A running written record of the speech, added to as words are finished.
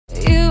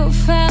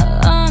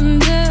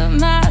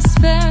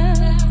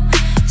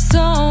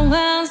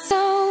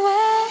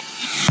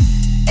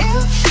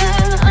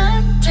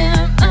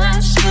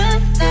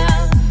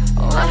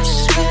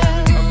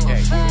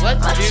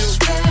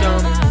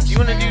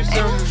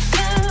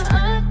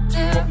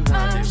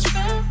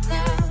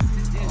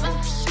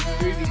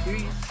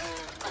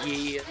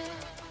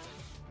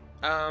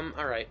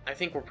Alright. I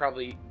think we're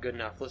probably good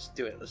enough. Let's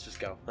do it. Let's just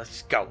go. Let's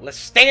just go. Let's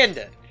stand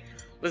it.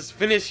 Let's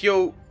finish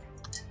yo...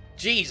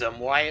 Jeez,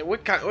 Wyatt.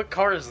 What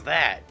car is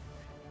that?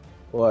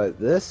 What,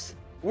 this?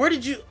 Where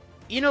did you...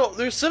 You know,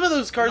 there's some of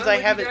those cars I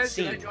haven't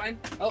seen. Did I join?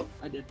 Oh,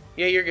 I did.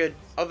 Yeah, you're good.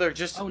 Oh, they're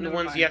just the ones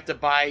mind. you have to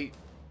buy.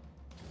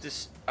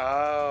 Just...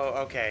 Oh,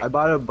 okay. I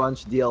bought a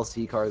bunch of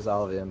DLC cars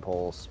out of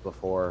Impulse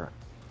before.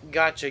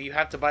 Gotcha. You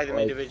have to buy them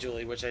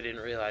individually, which I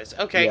didn't realize.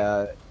 Okay.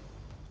 Yeah.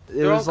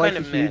 It was like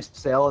a huge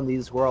sale, and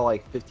these were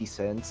like 50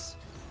 cents.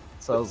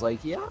 So I was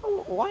like, yeah,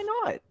 why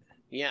not?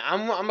 Yeah,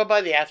 I'm gonna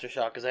buy the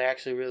Aftershock because I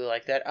actually really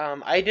like that.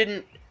 I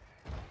didn't.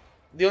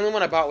 The only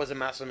one I bought was a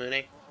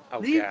Masamune. Oh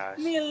Leave gosh.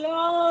 me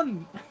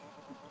alone.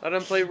 Let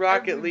him play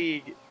Rocket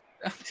League.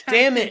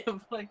 Damn it!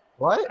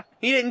 What?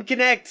 He didn't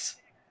connect.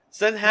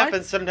 So that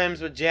happens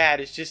sometimes with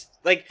Jad. It's just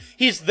like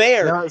he's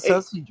there. No, it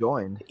says he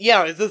joined.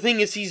 Yeah, the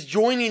thing is he's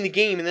joining the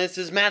game, and then it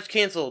says match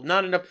canceled.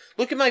 Not enough.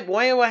 Look at my.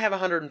 Why do I have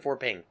 104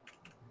 ping?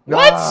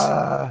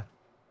 What?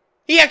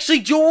 He actually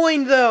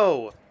joined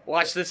though.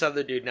 Watch this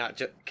other dude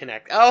not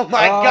connect. Oh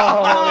my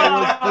god! It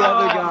was the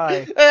other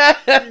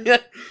guy.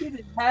 You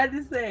just had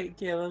to say it,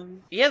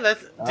 Caleb. Yeah,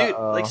 that's dude.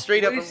 Like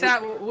straight up.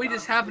 We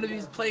just happened to be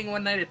playing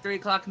one night at 3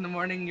 o'clock in the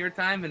morning your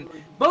time, and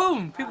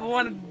boom! People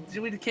wanted.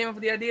 We just came up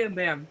with the idea, and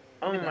bam.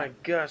 Oh my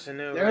gosh! I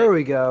know. There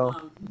we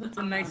go. That's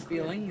a nice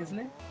feeling, isn't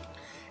it?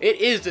 It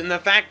is, and the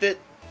fact that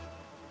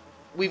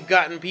we've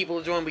gotten people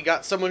to join, we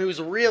got someone who's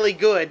really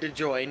good to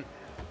join.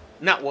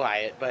 Not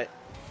Wyatt, but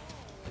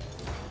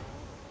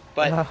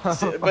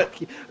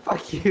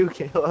fuck you,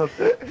 Caleb.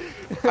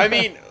 I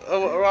mean,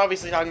 we're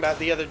obviously talking about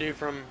the other dude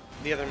from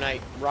the other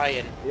night,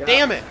 Ryan. Yeah.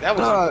 Damn it, that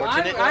was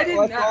unfortunate.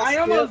 I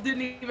almost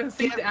didn't even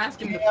think to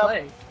ask him to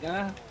play.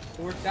 Yeah, it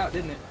worked out,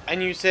 didn't it?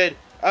 And you said,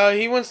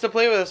 he wants to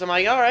play with us. I'm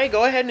like, all right,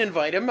 go ahead and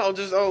invite him.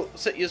 I'll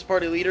set you as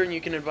party leader, and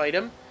you can invite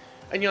him.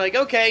 And you're like,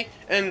 okay.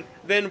 And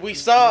then we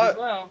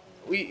saw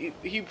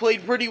he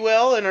played pretty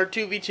well in our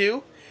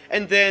 2v2,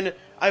 and then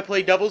I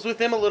played doubles with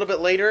him a little bit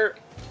later.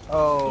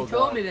 Oh, he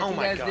told me that you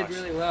guys did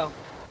really well.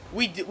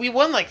 We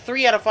won like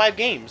 3 out of 5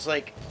 games.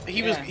 Like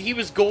he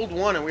was gold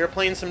 1, and we were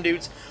playing some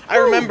dudes. I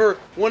remember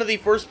one of the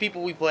first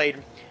people we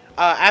played.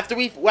 After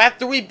we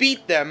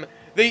beat them,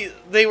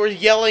 they were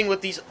yelling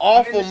with these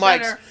awful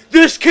mics.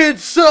 This kid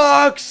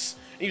sucks.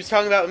 He was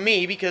talking about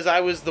me because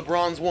I was the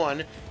bronze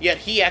 1. Yet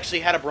he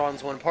actually had a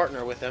bronze 1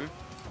 partner with him,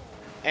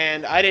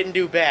 and I didn't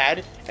do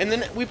bad. And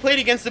then we played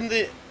against him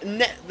the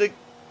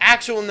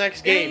actual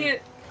next game. Dang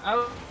it. I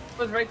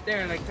was right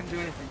there and I couldn't do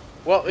anything.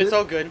 Well, it's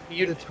all good.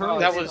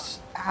 That was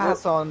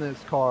ass on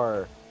this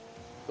car.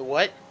 The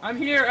what? I'm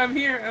here.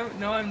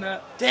 No, I'm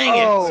not. Dang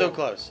it! So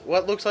close.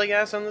 What looks like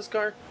ass on this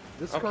car?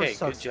 This car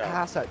sucks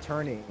ass at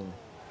turning.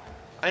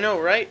 I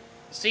know, right?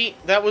 See,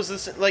 that was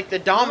this, like the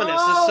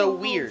dominance is so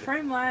weird.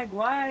 Frame lag.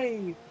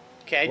 Why?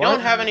 Okay, I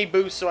don't have any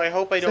boost, so I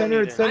hope I don't need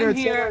it. I'm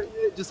here.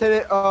 Just hit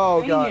it.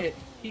 Oh god. It.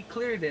 He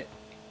cleared it.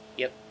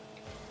 Yep.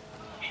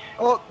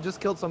 Oh, just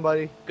killed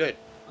somebody. Good.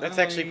 That's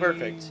actually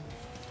perfect.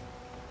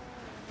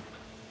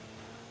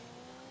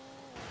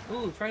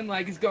 Ooh, frame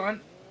lag is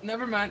gone.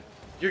 Never mind.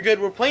 You're good.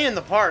 We're playing in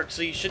the park,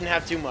 so you shouldn't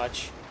have too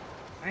much.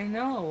 I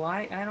know.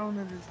 I don't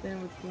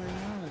understand what's going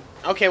on.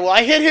 Okay, well,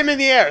 I hit him in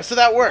the air, so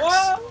that works.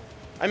 Whoa!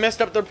 I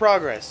messed up their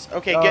progress.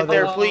 Okay, get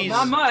there, please.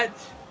 Not much.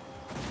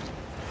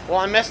 Well,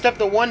 I messed up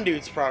the one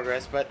dude's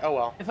progress, but oh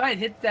well. If I had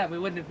hit that, we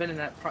wouldn't have been in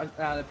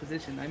that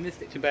position. I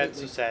missed it. Too bad.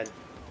 So sad.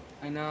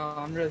 I know.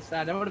 I'm really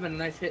sad. That would have been a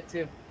nice hit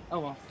too. Oh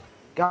well.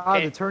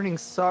 God, the turning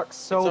sucks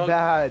so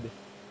bad.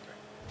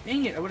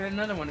 Dang it! I would have had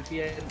another one if he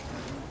had.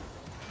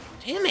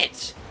 Damn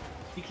it!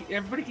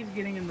 Everybody keeps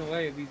getting in the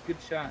way of these good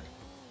shots.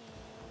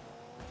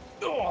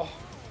 Oh.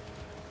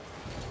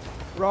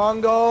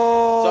 Wrong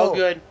goal! It's all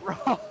good.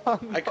 Wrong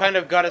I kind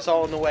of got us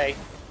all in the way.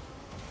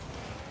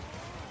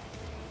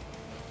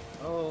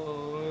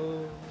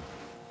 Oh.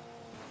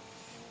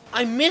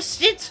 I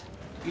missed it?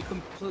 You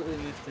completely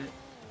missed it.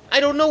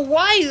 I don't know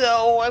why,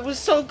 though. I was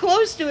so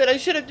close to it. I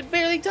should have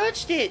barely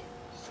touched it.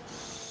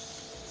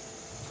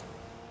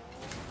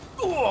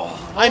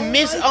 Oh, I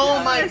missed.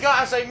 Oh my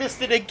gosh, I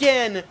missed it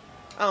again.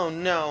 Oh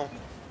no.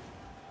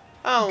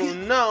 Oh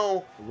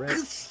no. Rip.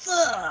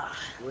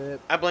 Rip.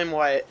 I blame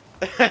Wyatt.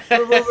 Rip.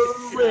 You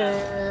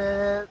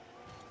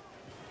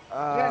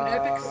got an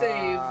epic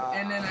save,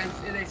 and then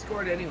they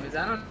scored anyways.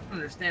 I don't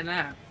understand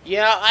that.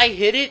 Yeah, I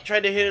hit it,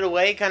 tried to hit it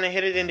away, kind of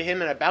hit it into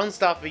him, and I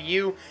bounced off of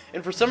you.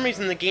 And for some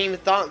reason, the game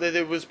thought that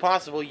it was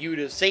possible you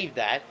to save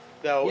that.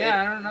 Though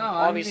yeah, I don't know.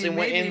 Obviously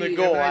went in the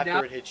goal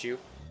after it hit you.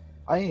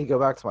 I need to go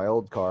back to my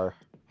old car.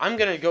 I'm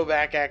gonna go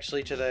back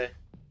actually to the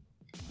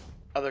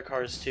other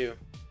cars too.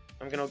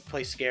 I'm gonna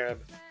play Scarab.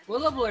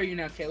 What level are you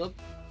now, Caleb?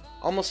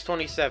 Almost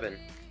 27.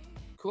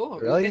 Cool.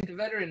 Really? Get the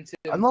veteran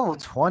too. I'm level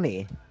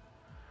 20.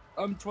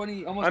 I'm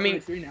 20, almost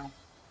 23 now.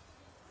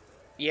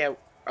 Yeah.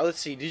 Let's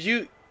see. Did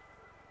you?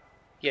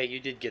 Yeah, you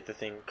did get the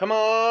thing. Come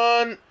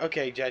on.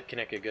 Okay, Jad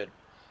connected. Good.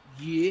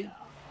 Yeah.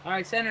 All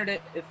right, centered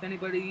it. If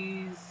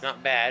anybody's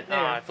not bad.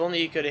 Ah, if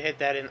only you could have hit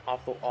that in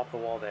off the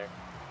wall there.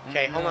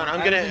 Okay, hold on.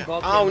 I'm I gonna. was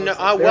involved Oh in no. those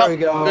Oh There well. we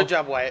go. Good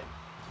job, Wyatt.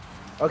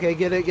 Okay,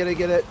 get it, get it,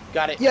 get it.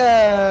 Got it.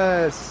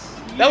 Yes!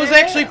 That was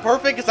actually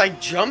perfect because I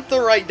jumped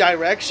the right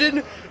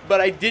direction,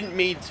 but I didn't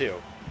mean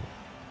to.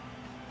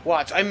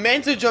 Watch, I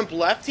meant to jump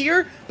left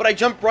here, but I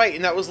jumped right,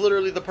 and that was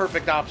literally the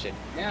perfect option.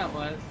 Yeah, it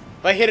was.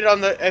 If I hit it on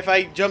the, if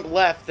I jumped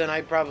left, then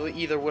I probably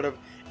either would have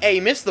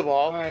A, missed the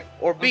ball, Right.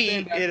 or B,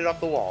 hit it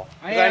off the wall.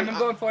 I'm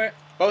going for it.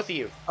 Both of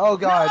you. Oh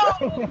god.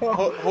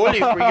 Holy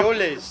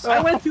frioles. I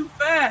went too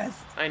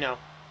fast. I know.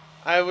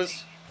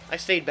 I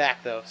stayed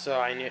back though, so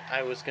I knew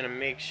I was gonna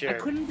make sure. I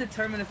couldn't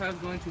determine if I was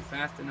going too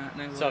fast or not,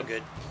 and I was. It's all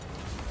good.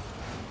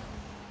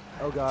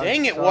 Oh god.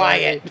 Dang it, sorry.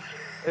 Wyatt.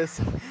 It's...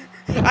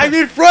 I'm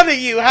in front of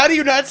you. How do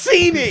you not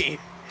see me?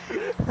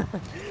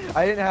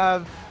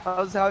 I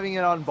was having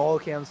it on ball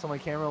cam, so my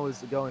camera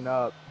was going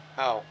up.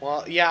 Oh,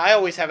 well, yeah, I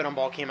always have it on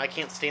ball cam. I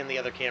can't stand the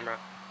other camera.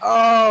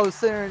 Oh,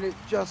 centered it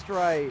just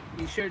right.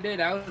 You sure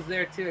did. I was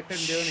there too. I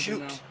couldn't do anything.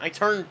 Shoot, Though. I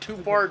turned too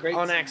far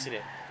on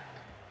accident.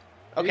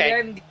 Okay. If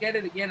you didn't get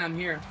it again, I'm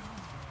here.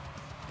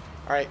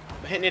 All right,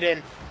 I'm hitting it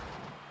in.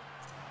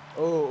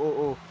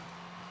 Oh.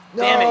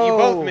 No! Damn it, you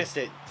both missed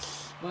it.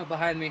 What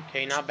behind me?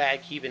 Okay, not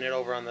bad. Keeping it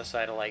over on the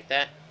side. I like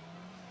that.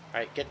 All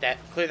right, get that.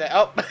 Clear that.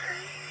 Oh.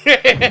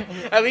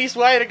 At least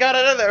Wyatt got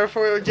out of there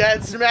before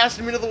Jad smashed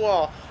him into the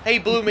wall. He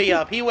blew me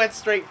up. He went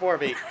straight for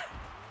me.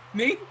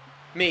 Me?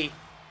 Me.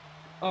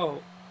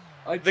 Oh.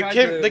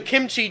 The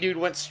kimchi dude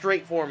went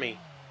straight for me.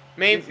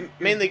 Mainly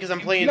because I'm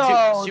playing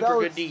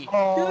super good D.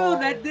 Oh,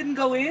 Dude, that didn't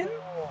go in?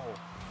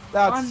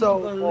 That's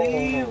so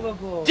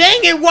unbelievable. Dang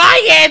it,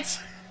 Wyatt!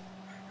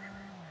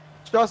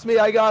 Trust me,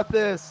 I got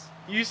this.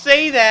 You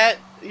say that.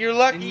 You're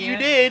lucky you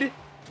did.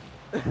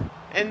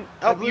 And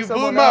oh, you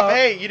blew him up.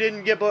 Hey, you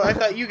didn't get blown. I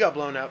thought you got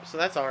blown up, so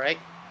that's all right.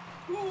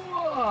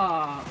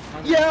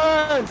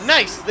 Yes!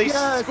 Nice. They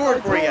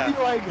scored for you.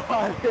 I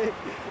got it.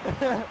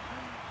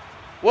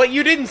 What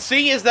you didn't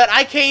see is that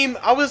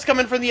I was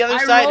coming from the other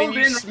side and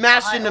you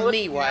smashed into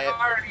me, Wyatt.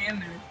 Already in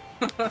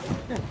there.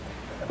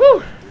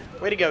 Whew.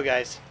 Way to go,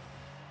 guys.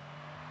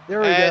 There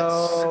we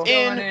go.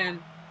 In.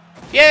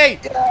 Yay!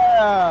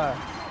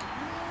 Yeah!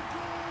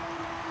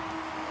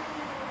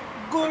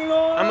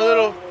 I'm a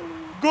little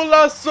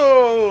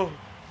golazo.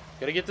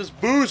 Gotta get this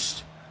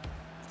boost.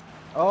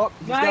 Oh,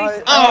 he's Nice. got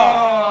it.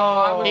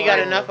 Oh, he got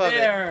enough of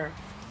it. I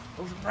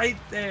was right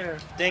there.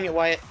 Dang it,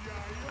 Wyatt.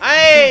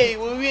 Hey,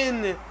 we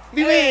win.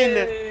 We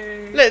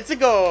win. Let's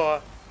go.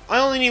 I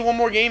only need one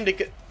more game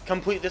to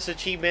complete this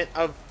achievement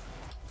of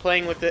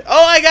playing with it.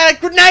 Oh, I got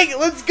it. Good night.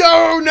 Let's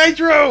go,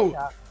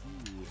 Nitro.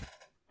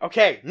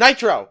 Okay,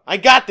 Nitro. I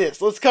got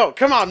this. Let's go.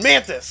 Come on,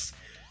 Mantis.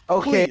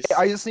 Okay, Please.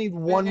 I just need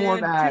one more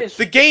match.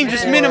 The game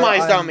just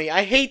minimized on me.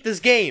 I hate this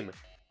game.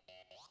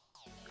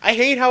 I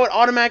hate how it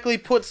automatically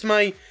puts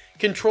my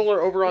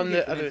controller over on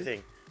the other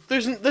thing.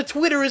 The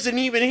Twitter isn't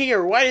even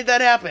here. Why did that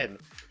happen?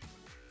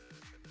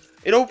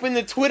 It opened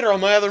the Twitter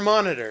on my other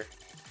monitor.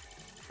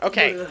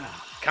 Okay.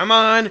 Come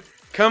on.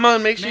 Come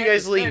on, make sure you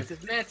guys leave.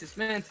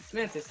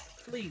 Mantis,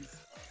 please.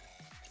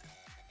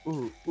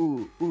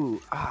 Ooh.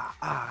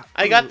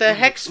 I got the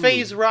Hex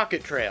Phase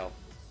Rocket Trail.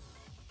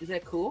 Is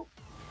that cool?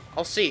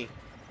 I'll see.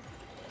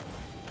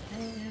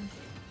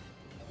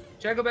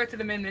 Should I go back to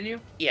the main menu?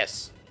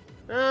 Yes.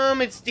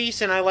 It's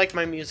decent. I like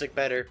my music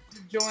better.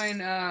 Join,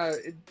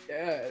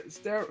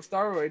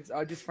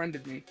 Staroids, just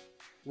friended me.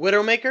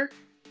 Widowmaker?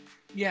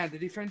 Yeah,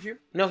 did he friend you?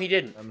 No, he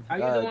didn't. Are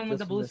you the one with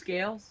the blue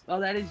scales? Oh,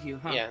 that is you,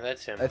 huh? Yeah,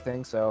 that's him. I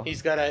think so.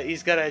 He's got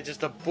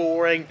just a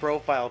boring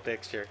profile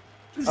picture.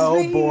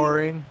 Oh,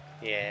 boring.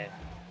 Yeah.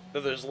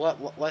 But there's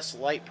less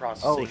light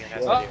processing it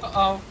has to do.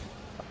 Uh-oh.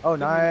 Oh,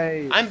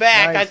 nice. I'm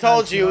back. Nice, I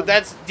told nice, you. nice.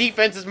 That's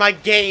defense is my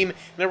game.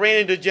 And I ran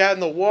into Jad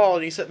in the wall,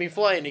 and he set me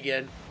flying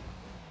again.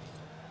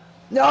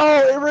 No,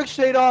 it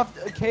ricocheted off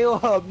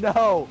Caleb.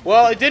 No.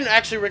 Well, it didn't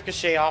actually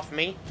ricochet off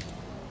me.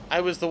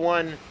 I was the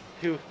one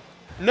who...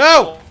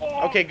 No!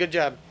 Okay, good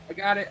job. I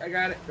got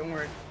it. Don't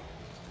worry.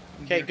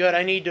 Okay, good.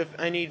 I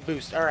need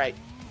boost. All right.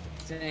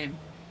 Same.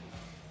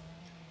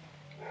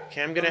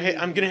 Okay, I'm gonna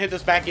hit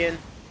this back in.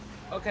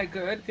 Okay,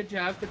 good. Good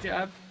job.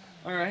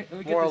 All right. Let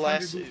me get More or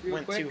this less, 100 boost it real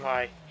went quick. too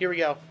high. Here we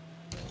go.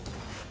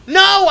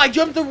 No! I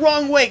jumped the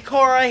wrong way.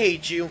 Car, I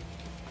hate you.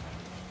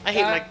 I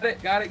hate my...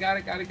 Got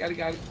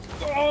it.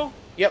 Oh!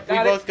 Yep, we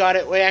both got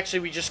it.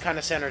 We just kind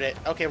of centered it.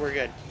 Okay, we're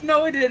good.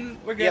 No, we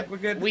didn't. We're good. Yep, We're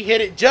good. we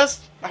hit it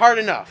just hard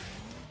enough.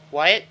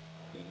 Wyatt?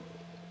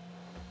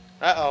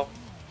 Uh-oh.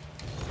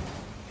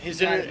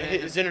 His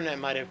internet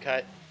might have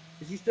cut.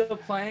 Is he still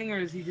playing, or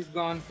is he just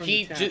gone from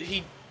the chat?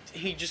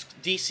 He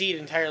just DC'd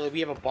entirely.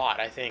 We have a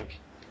bot, I think.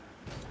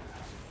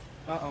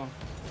 Uh-oh.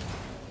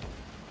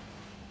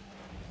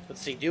 Let's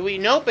see. Do we?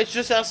 Nope, it's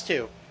just us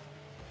two.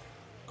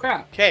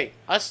 Crap. Okay,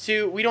 us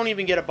two. We don't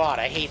even get a bot.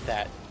 I hate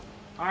that.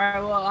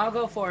 Alright, well, I'll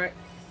go for it.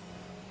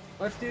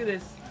 Let's do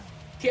this.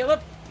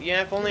 Caleb?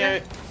 Yeah, if only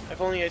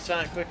I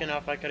saw it quick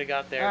enough, I could have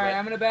got there. Alright,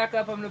 I'm gonna back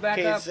up.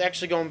 Okay, it's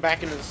actually going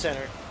back into the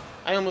center.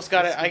 I almost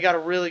got it. I got a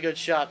really good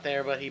shot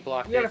there, but he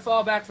blocked it. You gotta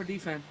fall back for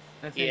defense,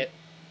 I think. Yeah,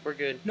 we're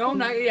good. No,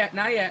 not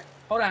yet.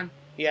 Hold on.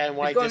 Yeah, and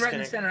White it's going right in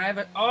the center. I have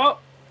it. Oh!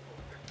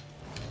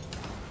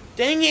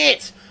 Dang it!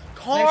 Nice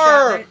Car!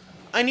 shot, mate.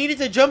 I need it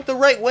to jump the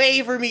right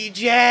way for me,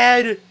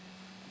 Jad.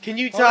 Can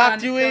you talk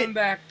to it? Coming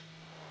back.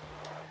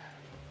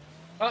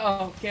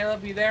 Uh-oh,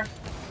 Caleb, you there?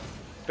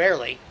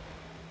 Barely.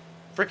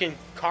 Freaking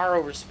car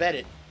oversped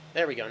it.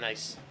 There we go,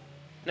 nice.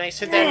 Nice,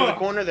 hit that in the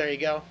corner, there you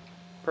go.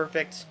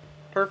 Perfect.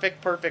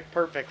 Perfect, perfect,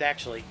 perfect,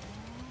 actually.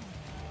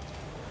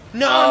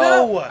 No! Oh,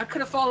 no! I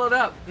could have followed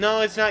up.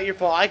 No, it's not your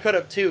fault. I could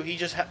have too. He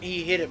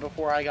hit it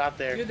before I got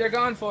there. Dude, they're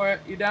going for it.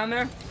 You down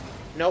there?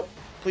 Nope.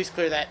 Please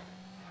clear that.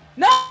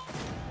 No!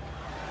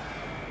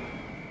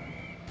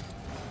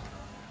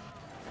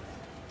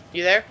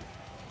 You there?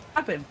 What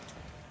happened?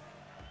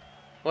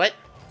 What?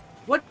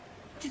 What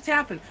just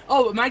happened?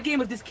 Oh, my game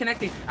was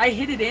disconnecting. I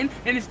hit it in,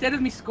 and instead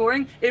of me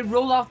scoring, it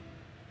rolled off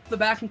the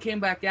back and came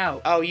back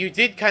out. Oh, you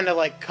did kind of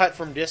like cut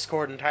from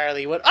Discord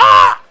entirely. What?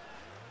 Ah!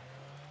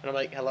 And I'm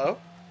like, hello?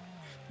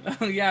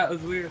 Oh yeah, it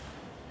was weird.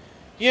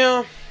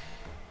 Yeah.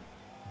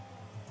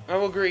 I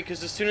will agree,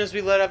 because as soon as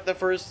we let up the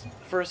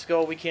first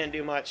goal, we can't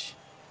do much.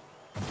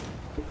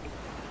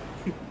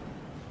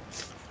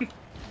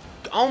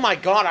 Oh my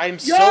god, I'm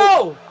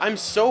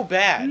so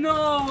bad.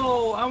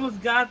 No, I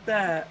almost got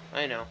that.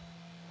 I know.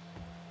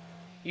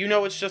 You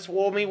know, it's just,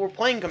 well, I mean, we're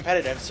playing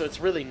competitive, so it's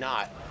really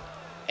not.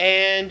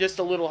 And just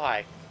a little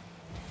high.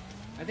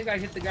 I think I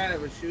hit the guy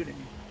that was shooting.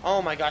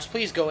 Oh my gosh,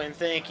 please go in,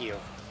 thank you.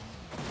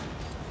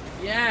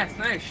 Yes,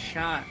 nice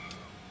shot.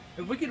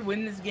 If we could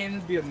win this game,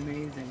 it'd be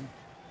amazing.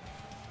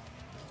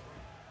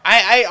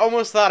 I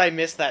almost thought I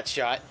missed that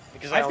shot,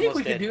 because I almost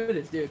did. I think we could do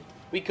this, dude.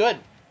 We could.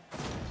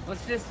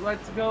 Let's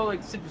go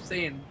like Super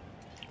Saiyan.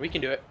 We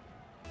can do it.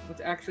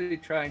 Let's actually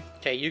try.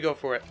 Okay, you go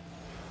for it.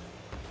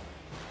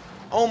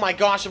 Oh my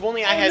gosh, if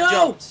only I had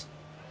jumped.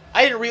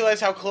 I didn't realize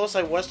how close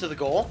I was to the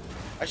goal.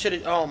 I should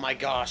have, oh my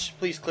gosh.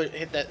 Please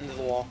hit that into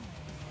the wall.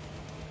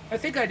 I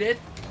think I did.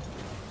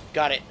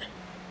 Got it.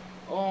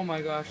 Oh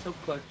my gosh, so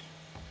clutch.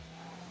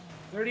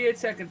 38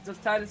 seconds, let's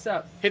tie this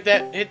up. Hit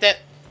that.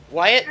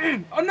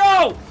 Wyatt? Oh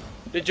no!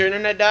 Did your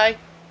internet die?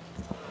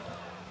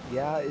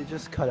 Yeah, it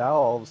just cut out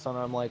all of a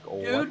sudden. I'm like,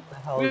 oh, Dude, what the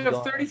hell we is have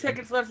going 30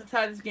 seconds left to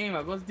tie this game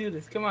up. Let's do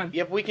this, come on.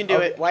 Yep, we can do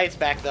it. Wyatt's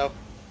back though.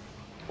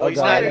 Well, Oh, he's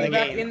God. not in the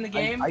Back game. in the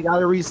game? I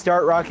gotta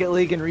restart Rocket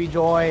League and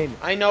rejoin.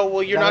 I know,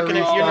 well, you're not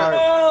Gotta gonna,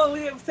 Oh,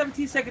 we have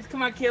 17 seconds.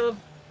 Come on, Caleb.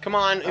 come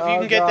on, if you Oh,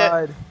 can get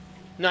God. that.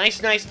 Nice.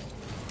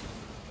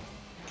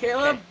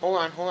 Caleb. Okay,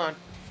 hold on.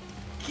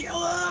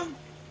 Kill him.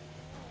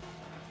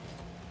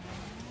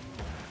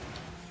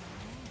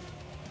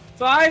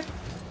 5.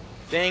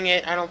 Dang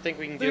it, I don't think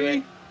we can do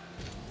it.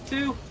 3,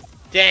 2.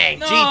 Dang,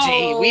 No.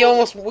 GG. We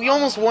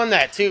almost won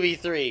that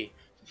 2v3.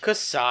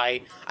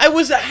 Kasai.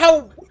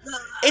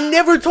 It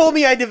never told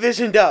me I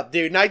divisioned up,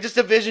 dude, and I just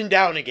divisioned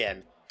down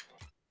again.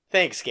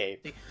 Thanks, Gabe.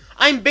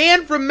 I'm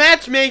banned from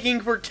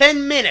matchmaking for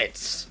 10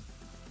 minutes.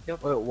 Wait,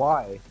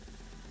 why?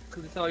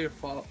 Because it's all your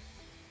fault.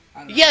 I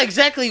don't know. Yeah,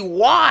 exactly.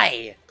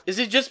 Why? Is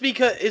it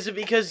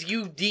because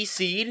you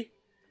DC'd?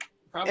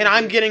 Probably. And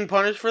I'm getting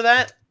punished for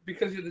that?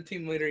 Because you're the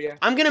team leader, yeah.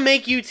 I'm gonna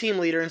make you team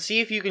leader and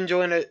see if you can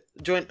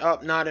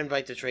not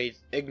invite to trade.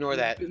 Ignore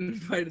that.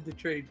 Invited to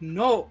trade.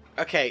 No.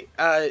 Okay,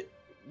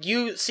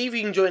 you see if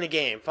you can join a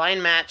game.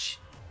 Find match,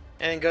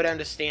 and then go down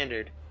to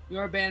standard. You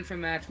are banned from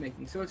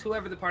matchmaking, so it's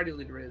whoever the party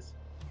leader is.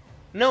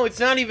 No, it's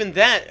not even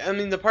that. I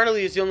mean, the party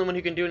leader is the only one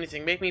who can do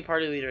anything. Make me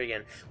party leader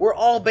again. We're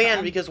all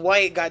banned because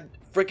Wyatt got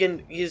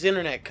frickin' his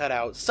internet cut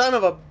out. Son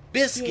of a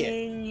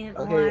biscuit.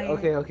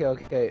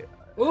 Okay.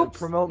 Oops.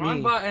 Promote wrong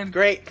me. button.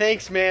 Great,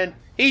 thanks, man.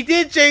 He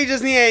did change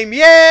his name.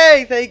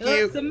 Yay! Thank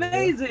you. That's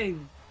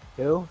amazing.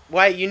 Who?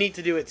 Wyatt, you need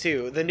to do it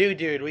too. The new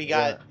dude we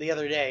got the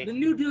other day. The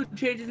new dude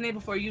changed his name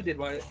before you did,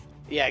 Wyatt.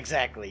 Yeah,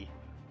 exactly.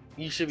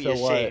 You should be So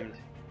what? ashamed.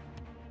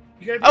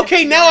 You gotta be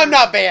Okay, FBI. now I'm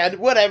not banned.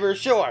 Whatever,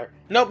 sure.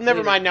 Nope,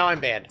 never mind. Now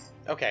I'm banned.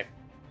 Okay.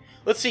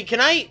 Let's see.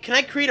 Can I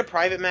create a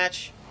private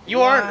match?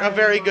 You aren't a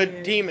very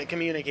good team at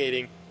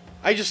communicating.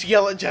 I just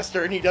yell at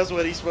Jester and he does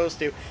what he's supposed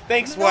to.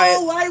 Thanks, Wyatt.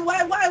 No, why?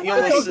 You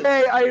almost- It's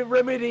okay, I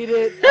remedied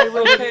it.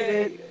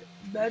 Okay,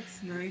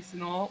 that's nice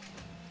and all.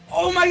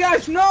 Oh my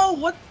gosh, no!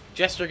 What?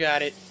 Jester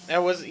got it. That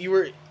was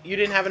you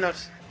didn't have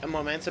enough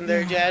momentum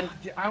there, Jad.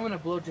 I want to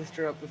blow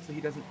Jester up so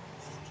he doesn't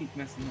keep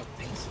messing up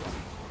things.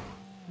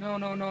 No,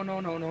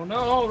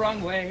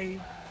 wrong way.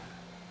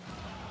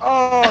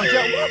 Oh,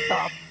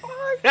 what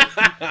the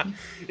fuck?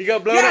 You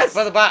got blown up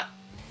by the bot.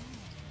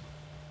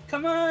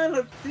 Come on,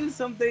 let's do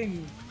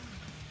something.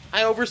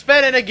 I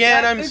overspent it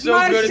again. I'm It's so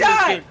my good at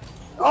shot! this game.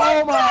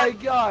 Oh my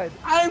god.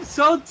 I'm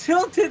so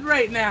tilted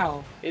right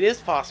now. It is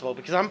possible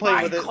because I'm playing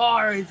My with it.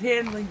 car is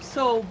handling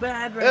so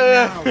bad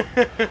right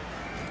now.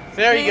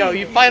 There you go.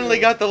 You finally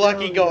got the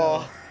lucky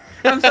goal.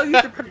 I'm so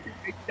used to perfect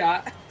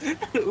shot.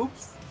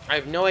 Oops. I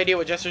have no idea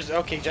what Jester's.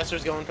 Okay,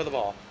 Jester's going for the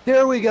ball.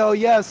 There we go.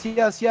 Yes.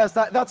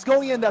 That's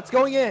going in. That's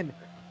going in.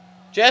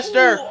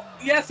 Jester. Ooh,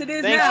 yes, it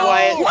is Thanks, now.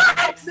 Wyatt.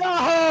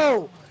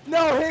 What?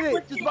 No, hit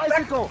it. Just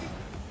bicycle.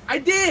 I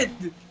did.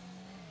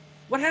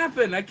 What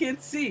happened? I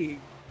can't see.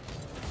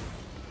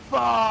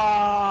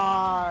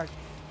 Fuck.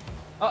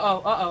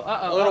 Uh-oh.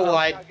 A little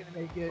wide. Not gonna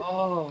make it.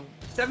 Oh,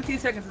 17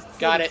 seconds.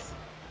 Got it.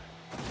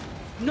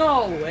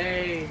 No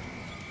way.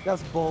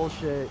 That's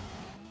bullshit.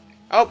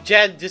 Oh,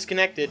 Jad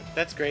disconnected.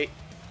 That's great.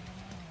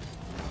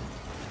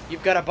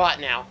 You've got a bot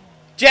now.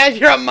 Jad,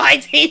 you're on my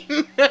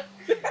team!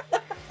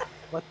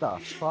 What the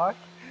fuck?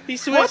 He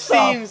switched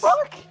teams.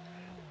 What the fuck?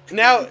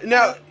 Now,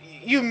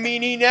 you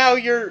meanie, now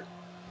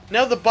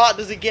the bot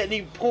doesn't get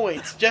any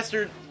points.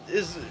 Jester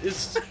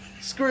is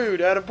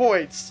screwed out of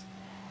points.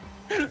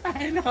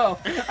 I know.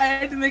 I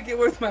had to make it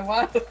worth my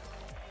while.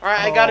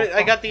 Alright, I got it.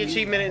 I got the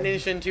achievement in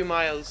Nation 2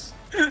 miles.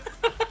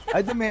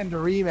 I demand a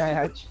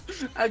rematch.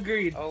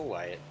 Agreed. Oh,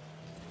 Wyatt.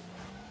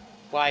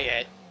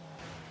 Wyatt!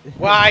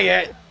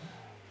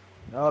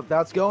 Oh,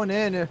 that's going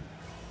in.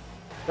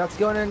 That's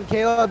going in.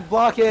 Caleb,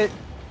 block it.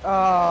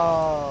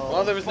 Oh.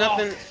 Well, there was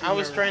nothing. I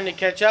was trying to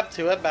catch up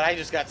to it, but I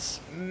just got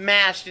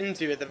smashed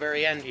into at the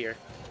very end here.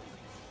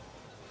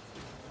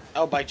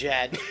 Oh, by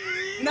Jad.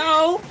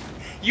 No!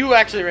 You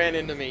actually ran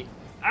into me.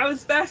 I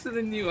was faster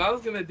than you. I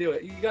was gonna do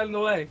it. You got in the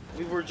way.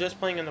 We were just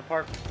playing in the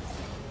park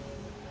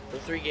for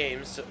 3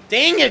 games. So...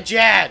 Dang it,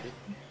 Jad!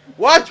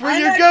 Watch where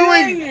you're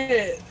going! Doing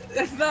it.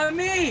 That's not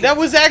me! That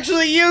was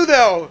actually you,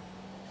 though!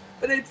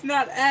 But it's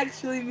not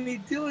actually me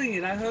doing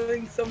it. I'm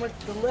having so much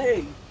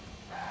delay.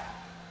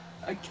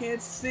 I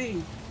can't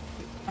see.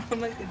 I'm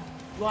like a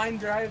blind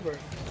driver.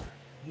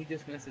 He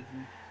just messaged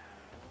me.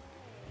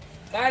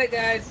 Got it,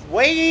 guys.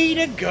 Way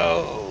to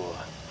go!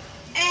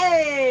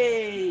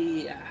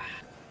 Hey!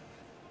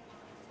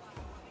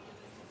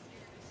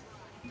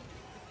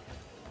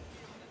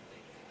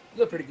 It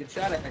was a pretty good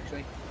shot,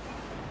 actually.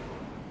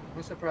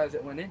 I'm surprised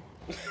it went in.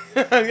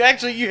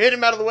 Actually, you hit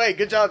him out of the way.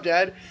 Good job,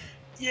 Jad.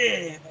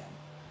 Yeah!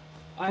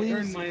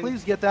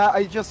 Please get that.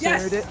 I just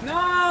centered it.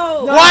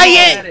 No!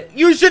 Wyatt!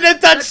 You should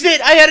have touched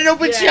it! I had an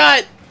open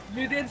shot!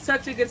 You did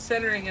such a good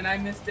centering, and I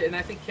missed it, and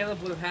I think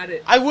Caleb would have had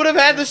it. I would have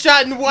had the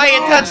shot, and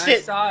Wyatt touched it!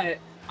 I saw it.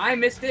 I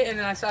missed it, and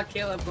then I saw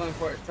Caleb going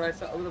for it, so I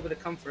saw a little bit of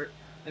comfort,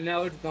 and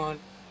now it's gone.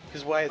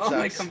 Because Wyatt sucks. Oh,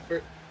 my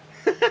comfort.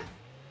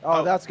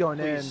 Oh, that's going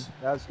please. in.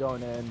 That's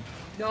going in.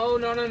 No,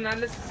 not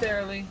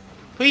necessarily.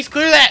 Please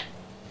clear that!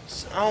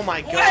 Oh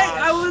my god.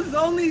 I was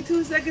only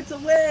 2 seconds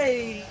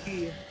away.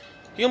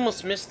 You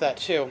almost missed that,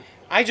 too.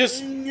 I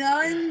just...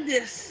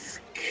 Nondis.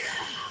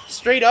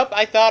 Straight up,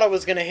 I thought I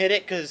was going to hit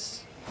it,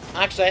 because...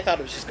 Actually, I thought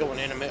it was just going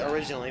in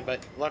originally, but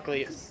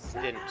luckily it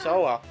didn't. So,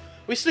 oh well.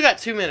 We still got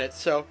 2 minutes,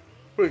 so...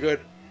 We're good.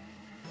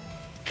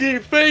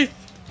 Keep faith!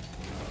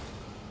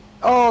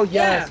 Oh,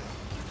 yes.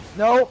 Yeah.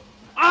 Nope.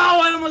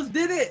 Oh, I almost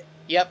did it.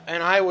 Yep,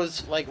 and I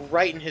was, like,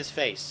 right in his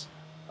face.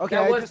 Okay,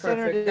 that I was just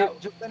centered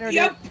perfect. it.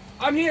 Yep,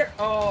 I'm here.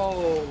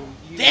 Oh.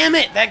 Damn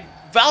it!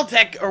 That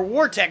Valtech or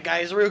Wartech guy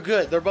is real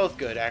good. They're both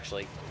good,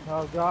 actually.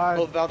 Oh, God.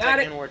 Both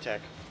Valtech and Wartech.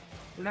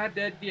 We're not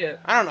dead yet.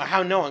 I don't know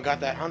how no one got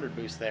that 100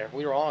 boost there.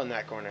 We were all in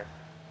that corner.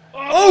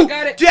 Oh,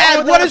 got it. Jad,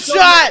 Oh, what a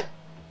shot!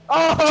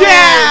 Oh,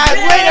 Jad,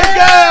 yeah!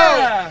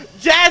 way to go!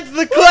 Jad's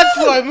the clutch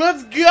one.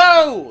 Let's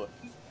go!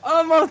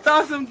 Almost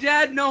awesome,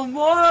 Jad. No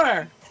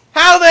more.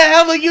 How the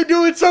hell are you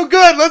doing so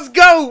good? Let's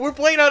go! We're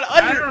playing on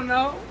I don't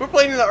know. We're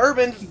playing in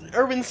the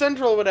urban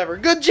central or whatever.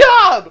 Good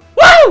job!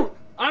 Woo!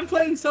 I'm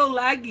playing so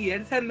laggy. I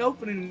just had an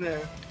opening there.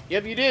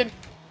 Yep, you did.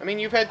 I mean,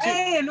 you've had 2.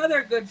 Hey,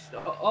 another good.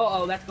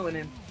 Oh, that's going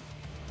in.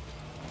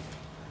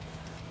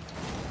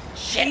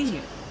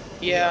 Shit.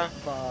 Yeah.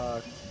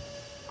 Fuck.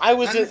 I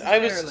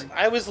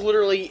was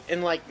literally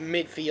in like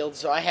midfield,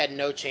 so I had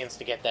no chance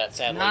to get that.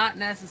 Sadly. Not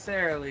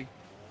necessarily.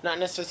 Not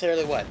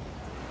necessarily what?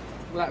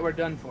 That we're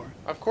done for.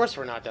 Of course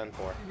we're not done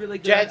for. Really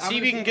good. Jad, see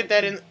if you can get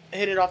that in,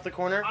 hit it off the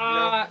corner.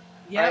 Yeah.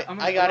 Right,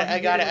 I got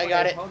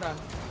it. Hold on.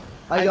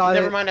 I got it.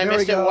 Never mind, I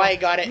missed it. Why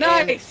got it?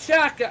 Nice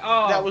shot.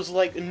 Oh. That was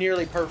like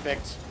nearly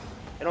perfect.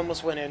 It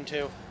almost went in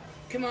too.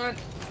 Come on.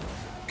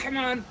 Come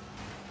on.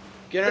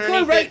 Get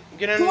underneath it.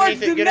 Get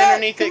underneath it. Get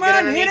underneath it. Get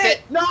underneath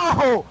it. No!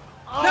 Oh.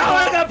 No,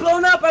 I got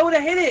blown up. I would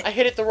have hit it. I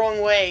hit it the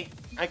wrong way.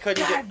 I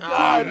couldn't get.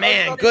 God, Oh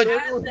man, good.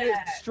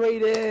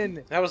 Straight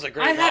in. That was a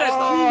great. I had a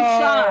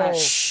clean shot.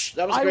 Shh,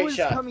 that was a great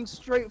shot. I was coming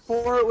straight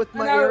for it with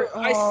my.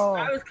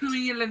 I was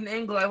coming in at an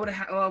angle. I would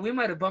have. Well, we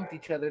might have bumped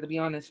each other, to be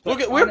honest. Look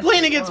at we're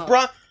playing against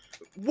Bronze.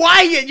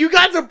 Wyatt, you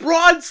got the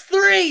Bronze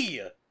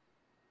 3.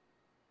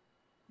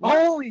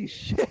 Holy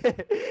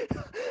shit!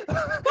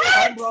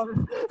 I'm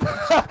bronze.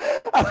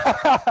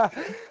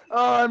 Oh,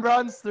 I'm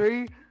bronze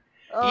 3.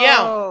 Oh.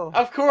 Yeah,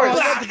 of course.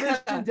 I got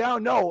division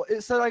down. No,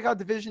 it said I got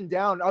division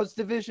down. I was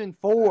division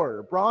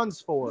 4,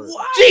 bronze 4.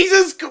 What?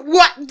 Jesus,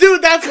 what,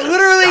 dude? That's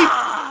literally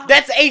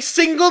that's a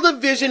single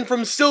division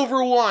from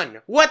Silver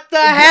 1. What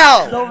the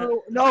hell?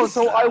 No,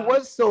 so I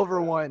was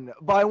Silver 1,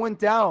 but I went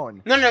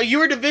down. No, you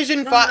were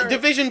Division 5.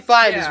 Division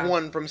 5 Yeah. is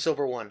 1 from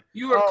Silver 1.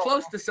 You were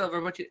close to silver,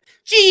 but you.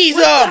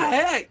 Jesus! What the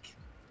heck?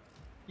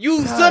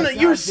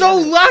 You're so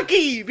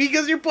lucky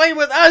because you're playing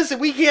with us and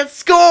we can't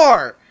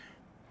score.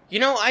 You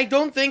know, I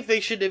don't think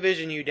they should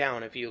division you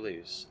down if you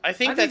lose. I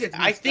think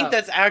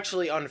that's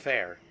actually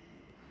unfair.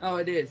 Oh,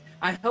 it is.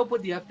 I hope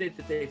with the update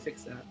that they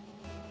fix that.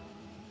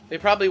 They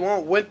probably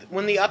won't.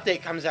 When the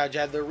update comes out,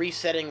 Jad, they're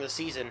resetting the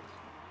season,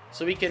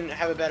 so we can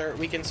have a better.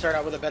 We can start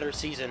out with a better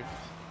season.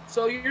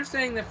 So you're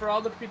saying that for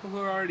all the people who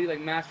are already like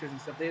masters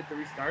and stuff, they have to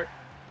restart?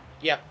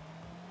 Yeah.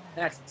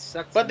 That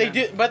sucks. But they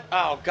do. But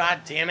oh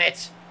god damn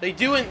it! They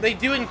do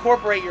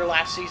incorporate your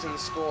last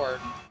season's score.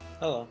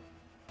 Hello.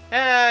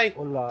 Hey.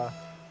 Hola.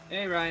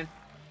 Hey Ryan.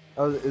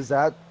 Oh, is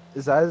that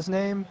his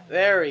name?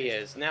 There he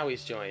is. Now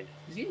he's joined.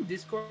 Is he in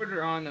Discord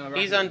or on?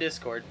 He's on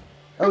Discord.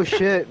 Oh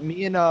shit!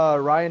 Me and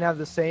Ryan have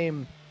the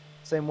same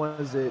what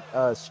is it?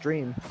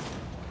 Stream.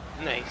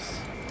 Nice.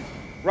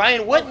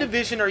 Ryan, what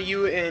division are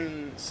you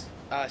in?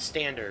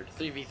 Standard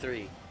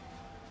 3v3.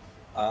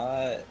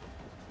 I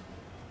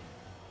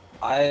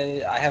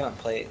haven't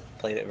played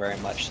it very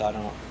much, so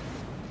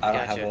I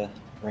don't have a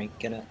rank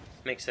in it.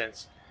 Makes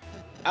sense.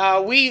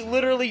 We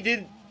literally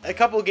did a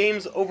couple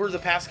games over the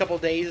past couple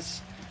days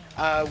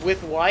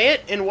with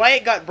Wyatt, and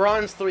Wyatt got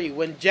Bronze 3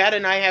 when Jad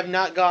and I have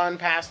not gone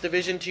past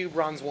Division 2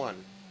 Bronze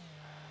 1.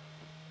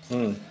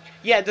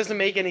 Yeah, it doesn't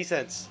make any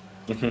sense.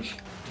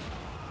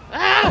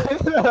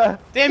 Ah!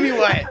 Damn you,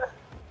 Wyatt!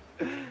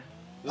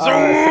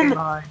 Zoom!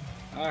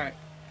 Alright.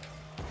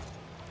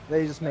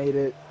 They just made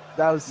it.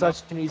 That was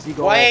such an easy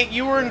goal. Wyatt,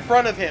 you were in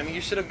front of him.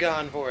 You should have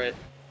gone for it.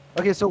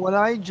 Okay, so when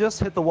I just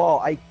hit the wall,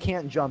 I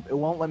can't jump. It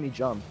won't let me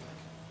jump.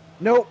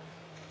 Nope.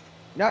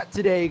 Not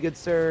today, good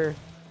sir.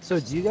 So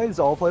do you guys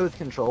all play with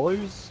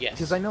controllers? Yes.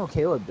 Because I know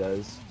Caleb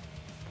does.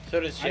 So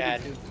does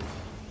Jad.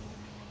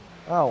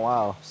 Oh,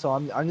 wow. So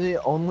I'm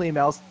the only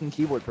mouse and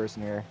keyboard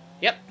person here.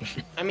 Yep.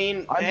 I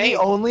mean, I'm hey. the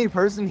only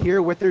person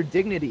here with their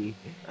dignity.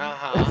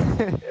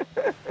 Uh-huh.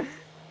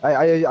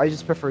 I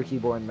just prefer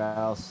keyboard and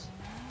mouse.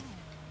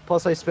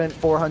 Plus, I spent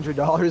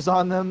 $400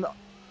 on them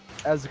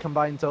as a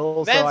combined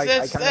total, so I kind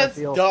of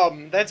feel... That's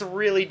dumb. That's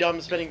really dumb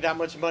spending that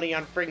much money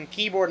on friggin'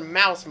 keyboard and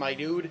mouse, my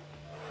dude.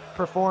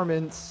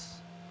 Performance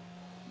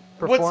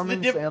What's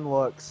the and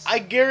looks. I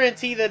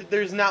guarantee that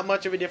there's not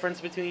much of a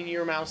difference between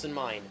your mouse and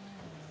mine.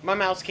 My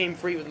mouse came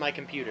free with my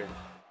computer.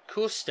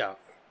 Cool stuff.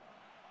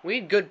 We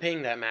had good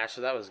ping that match,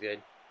 so that was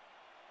good.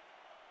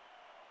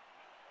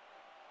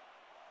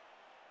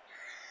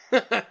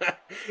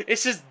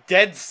 It's just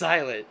dead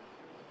silent.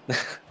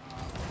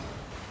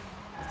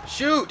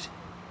 Shoot!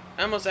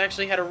 I almost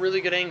actually had a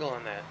really good angle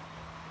on that.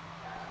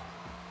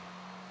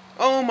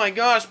 Oh my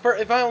gosh,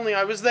 if only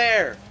I was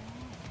there!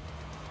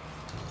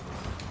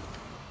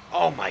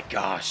 Oh my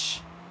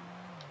gosh!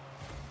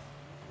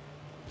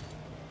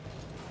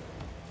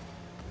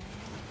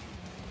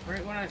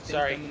 Right when I think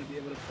Sorry. I'm gonna be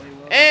able to play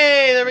well.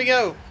 Hey, there we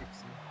go!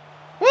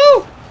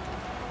 Woo!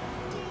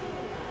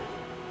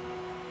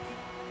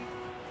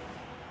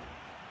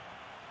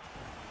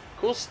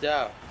 Cool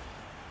stuff.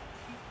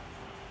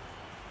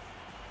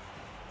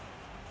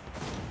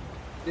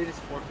 They just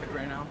forfeit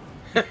right now.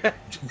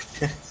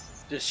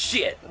 Just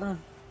shit.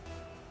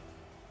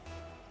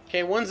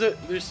 Okay,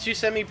 there's 2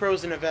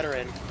 semi-pros and a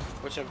veteran,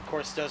 which of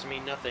course does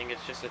mean nothing.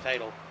 It's just a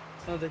title.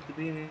 Sounds like the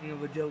beginning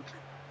of a joke.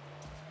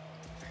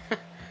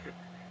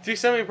 2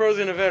 semi-pros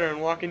and a veteran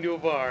walk into a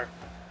bar.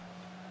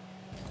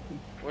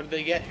 What did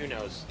they get? Who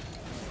knows?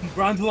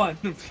 Bronze 1.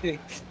 I'm kidding.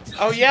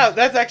 Oh yeah,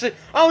 that's actually.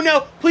 Oh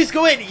no! Please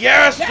go in.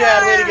 Yes,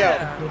 Chad. Way to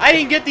go. I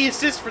didn't get the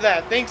assist for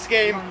that. Thanks,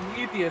 game. You don't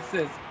need the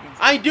assist.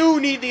 I do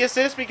need the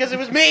assist because it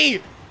was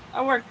me.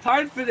 I worked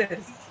hard for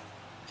this.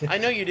 I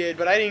know you did,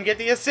 but I didn't get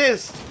the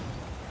assist.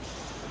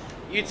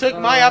 You took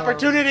my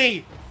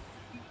opportunity.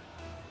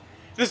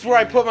 This is where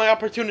I put my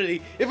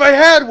opportunity. If I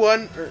had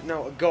one, or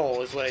no, a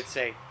goal is what I'd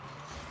say.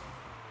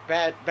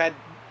 Bad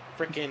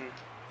freaking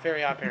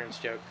Fairy Odd Parents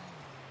joke.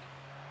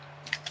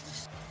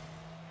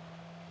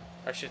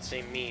 I should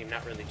say meme,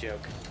 not really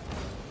joke.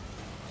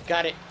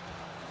 Got it.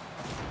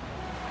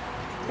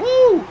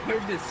 Woo! We're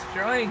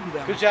destroying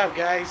them. Good job,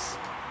 guys.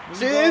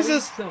 See, this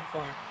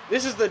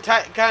is the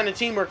kind of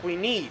teamwork we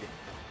need.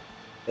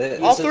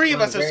 All 3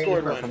 of us have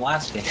scored one. From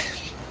last game.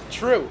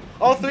 True.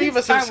 All 3 of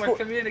us have scored. We're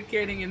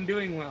communicating and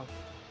doing well.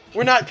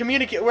 We're not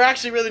communicating. We're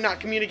actually really not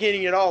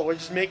communicating at all. We're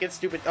just making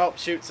stupid. Oh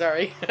shoot!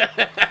 Sorry.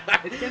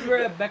 It's because we're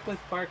at Beckwith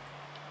Park.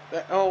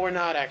 Oh, we're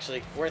not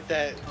actually. We're at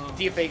the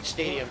DFH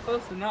Stadium. Well,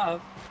 close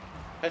enough.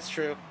 That's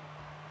true.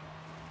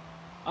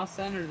 I'll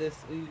center this.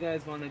 You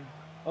guys want to?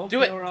 Okay,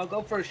 do it. Or I'll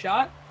go for a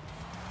shot.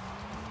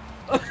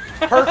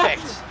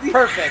 Perfect.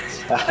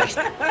 Perfect.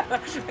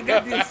 I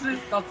got the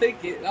assist. I'll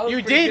take it.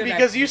 You did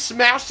because you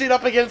smashed it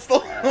up against the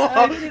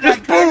wall.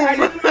 Just boom. I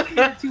didn't hit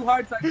it too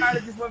hard, so I kind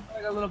of just went for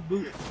like a little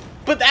boot.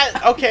 But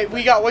that, okay,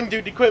 we got one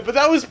dude to quit, but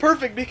that was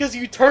perfect because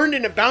you turned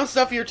and it bounced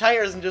off your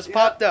tires and just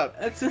popped up.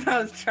 That's what I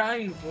was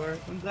trying for.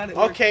 I'm glad it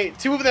worked. Okay,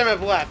 2 of them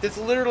have left. It's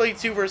literally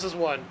 2 versus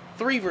 1.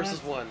 3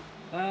 versus 1.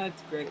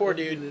 That's great. Poor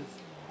dude.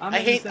 I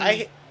hate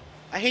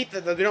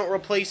that they don't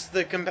replace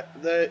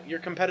your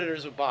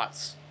competitors with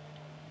bots.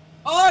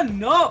 Oh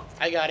no!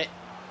 I got it.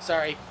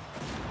 Sorry.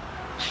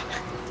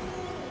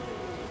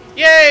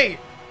 Yay!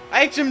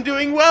 I actually am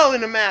doing well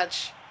in a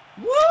match.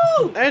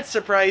 Woo! That's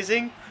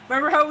surprising.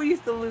 Remember how we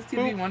used to lose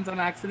 2v1s on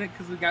accident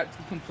because we got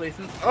too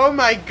complacent? Oh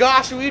my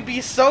gosh, we'd be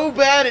so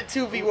bad at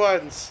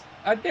 2v1s.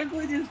 I think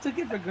we just took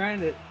it for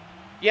granted.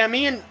 Yeah,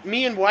 me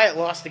and Wyatt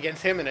lost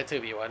against him in a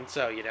 2v1,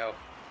 so you know.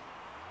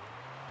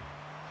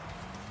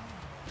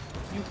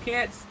 You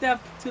can't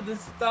step to the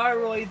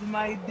Staroids,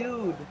 my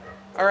dude.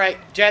 Alright,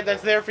 Jad,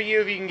 that's there for you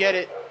if you can get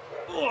it.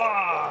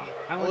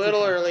 A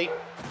little early.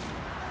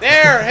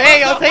 There!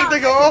 Hey, I'll take the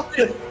goal!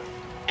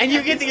 And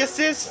you get the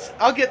assist.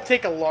 I'll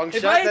take a long shot.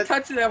 If I had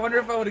touched it, I wonder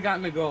if I would have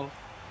gotten the goal.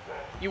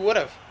 You would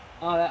have.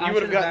 You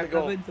would have gotten the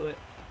goal. Into it.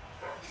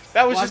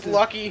 That was just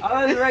lucky.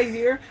 I was right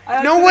here.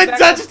 No one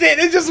touched it.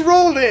 It just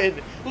rolled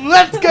in.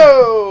 Let's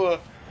go.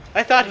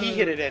 I thought he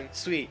hit it in.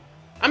 Sweet.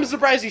 I'm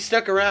surprised he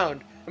stuck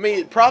around. I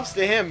mean, props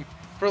to him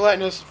for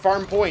letting us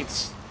farm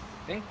points.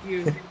 Thank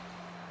you.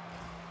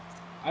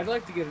 I'd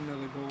like to get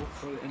another goal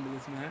for the end of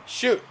this match.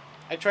 Shoot.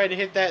 I tried to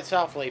hit that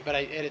softly, but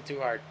I hit it too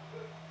hard.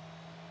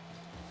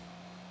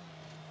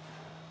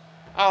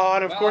 Oh,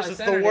 and of course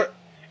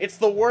it's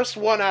the worst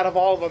one out of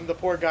all of them. The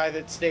poor guy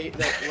that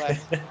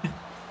left.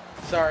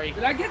 Sorry.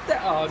 Did I get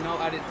that? Oh no,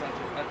 I didn't touch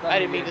it. I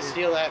didn't mean to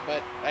steal that,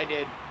 but I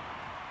did.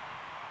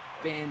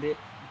 Bandit.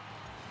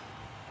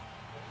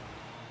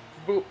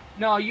 Boop.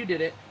 No, you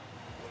did it.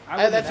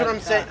 That's what I'm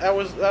saying. That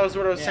was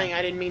what I was saying.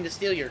 I didn't mean to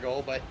steal your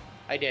goal, but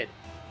I did.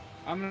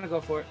 I'm gonna go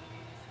for it.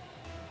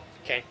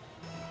 Okay.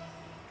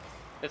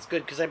 That's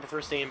good because I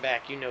prefer staying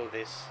back. You know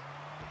this.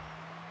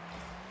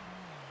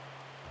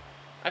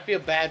 I feel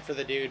bad for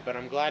the dude, but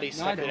I'm glad he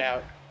stuck it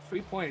out.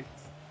 3 points.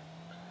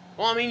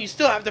 Well, I mean, you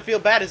still have to feel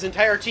bad. His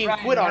entire team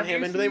quit on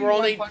him, and they were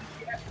only...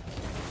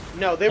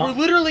 No, they were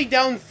literally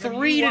down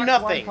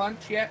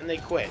 3-0. And they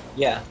quit.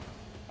 Yeah.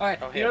 Alright,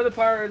 you know the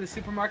part of the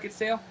supermarket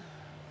sale?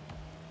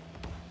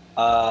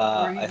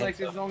 Where he's like,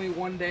 there's only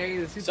one day,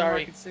 the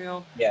supermarket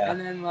sale. Yeah.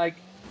 And then, like,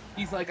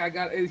 he's like,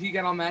 he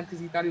got all mad because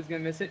he thought he was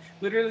going to miss it.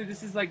 Literally,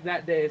 this is like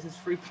that day. This is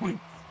 3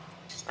 points.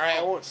 Alright,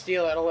 I won't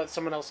steal it. I'll let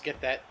someone else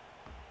get that.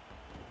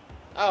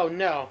 Oh,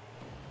 no.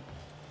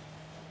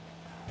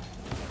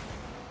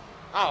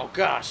 Oh,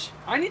 gosh.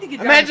 I need to get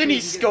down. Imagine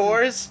he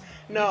scores.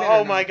 No,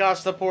 oh my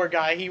gosh, the poor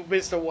guy. He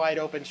missed a wide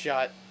open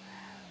shot.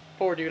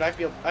 Poor dude. I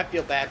feel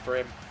bad for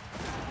him.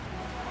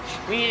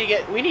 We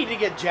need to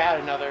get Jad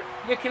another.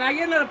 Yeah, can I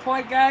get another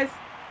point, guys?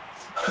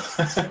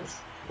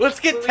 Let's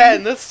get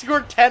 10. Let's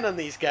score 10 on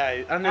these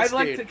guys. On this I'd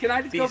like dude. to. Can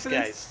I just go for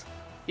this?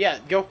 Yeah,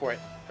 go for it.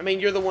 I mean,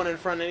 you're the one in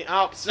front.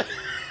 Oh,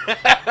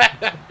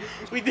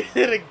 we did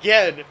it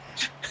again.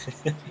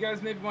 You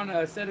guys maybe want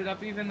to set it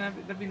up even?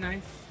 That'd be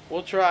nice.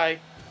 We'll try.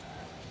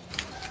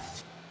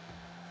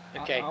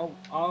 Okay.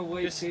 I'll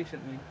wait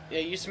patiently. Yeah,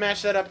 you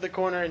smash that up the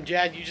corner, and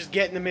Jad, you just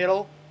get in the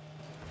middle.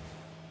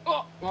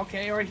 Oh,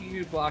 okay, or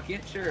you can block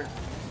it, sure.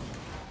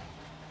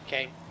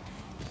 Okay.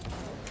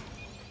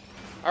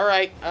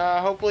 Alright,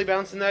 hopefully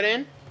bouncing that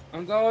in.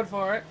 I'm going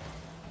for it.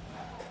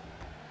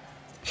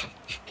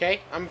 Okay,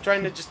 I'm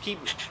trying to just keep...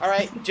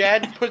 Alright,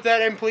 Jad, put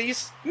that in,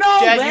 please. No,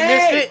 Jad, you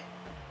missed it.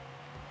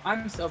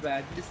 I'm so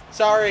bad.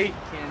 Sorry,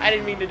 I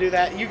didn't mean to do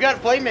that. You got a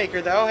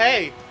playmaker, though.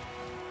 Hey.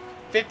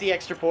 50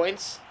 extra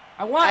points.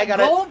 I want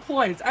goal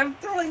points. I'm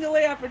throwing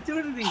away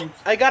opportunities.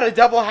 I got a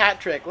double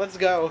hat trick. Let's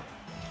go.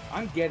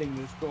 I'm getting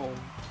this goal.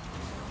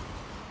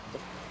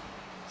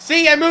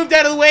 See, I moved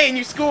out of the way and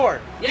you scored.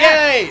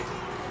 Yeah. Yay!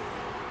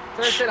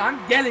 So I said,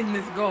 I'm getting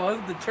this goal. I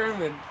was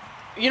determined.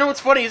 You know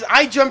what's funny is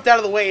I jumped out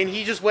of the way and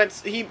he just went.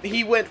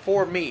 He went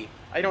for me.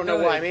 I don't know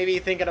why. Maybe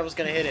thinking I was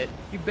gonna hit it.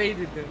 You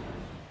baited him.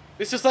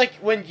 It's just like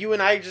when you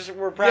and I just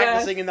were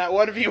practicing in that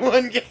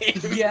 1v1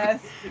 game.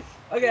 Yes.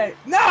 Okay.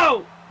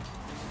 No.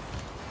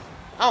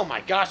 Oh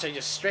my gosh! I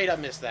just straight up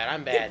missed that.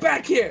 I'm bad. Get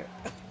back here.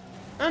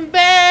 I'm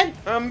bad.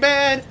 I'm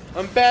bad.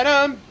 I'm bad.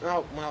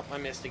 Oh well, I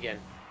missed again.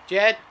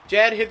 Jad,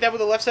 hit that with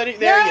the left side.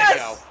 There you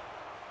go.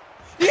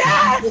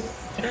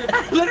 Yes!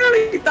 I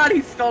literally thought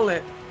he stole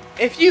it.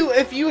 If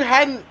you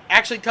hadn't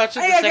actually touched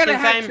it the second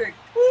time,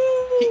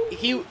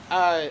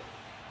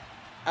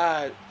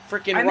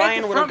 freaking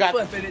Ryan would have got.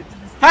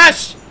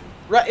 Hush!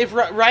 If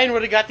Ryan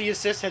would have got the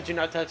assist had you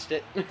not touched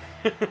it.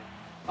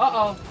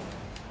 Uh-oh.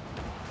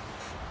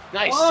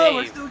 Nice save. save.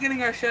 We're still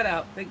getting our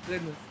shutout. Thank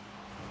goodness.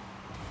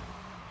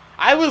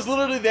 I was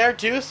literally there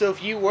too, so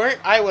if you weren't,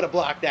 I would have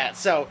blocked that.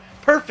 So,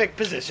 perfect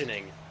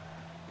positioning.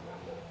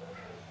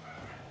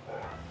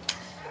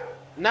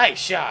 Nice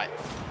shot.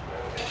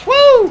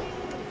 Woo!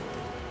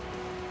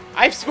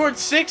 I've scored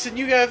 6 and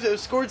you guys have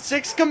scored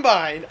 6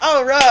 combined.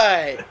 All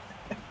right.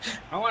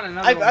 I want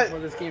another one before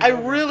this game. I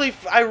really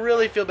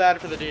feel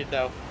bad for the dude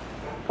though.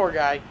 Poor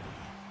guy.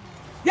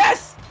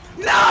 Yes!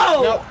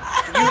 No!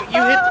 No.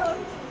 You hit.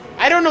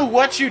 I don't know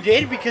what you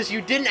did because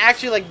you didn't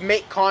actually like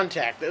make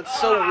contact.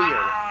 That's so weird.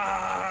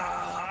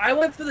 I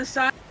went for the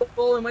side of the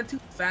goal and went too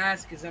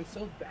fast because I'm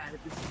so bad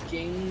at this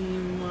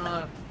game.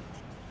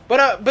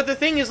 But the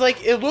thing is,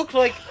 like, it looked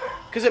like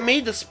because it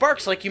made the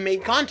sparks like you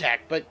made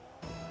contact, but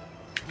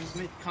you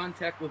made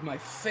contact with my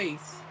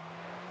face.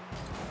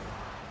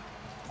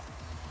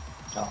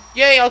 Oh.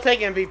 Yay! I'll take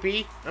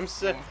MVP. I'm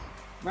so.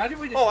 Imagine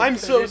we just I'm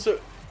so.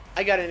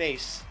 I got an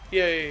ace.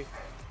 Yay!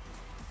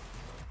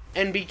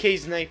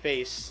 NBK's knife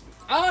ace.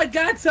 Oh, I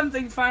got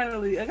something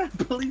finally. I got a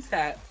police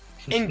hat.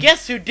 And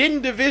guess who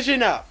didn't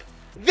division up?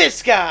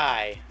 This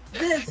guy.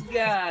 This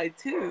guy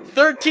too.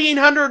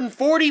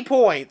 1,340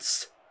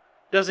 points.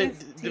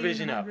 Doesn't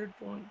division up.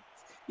 Points.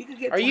 You could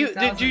get.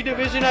 Did you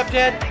division up,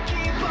 Dad?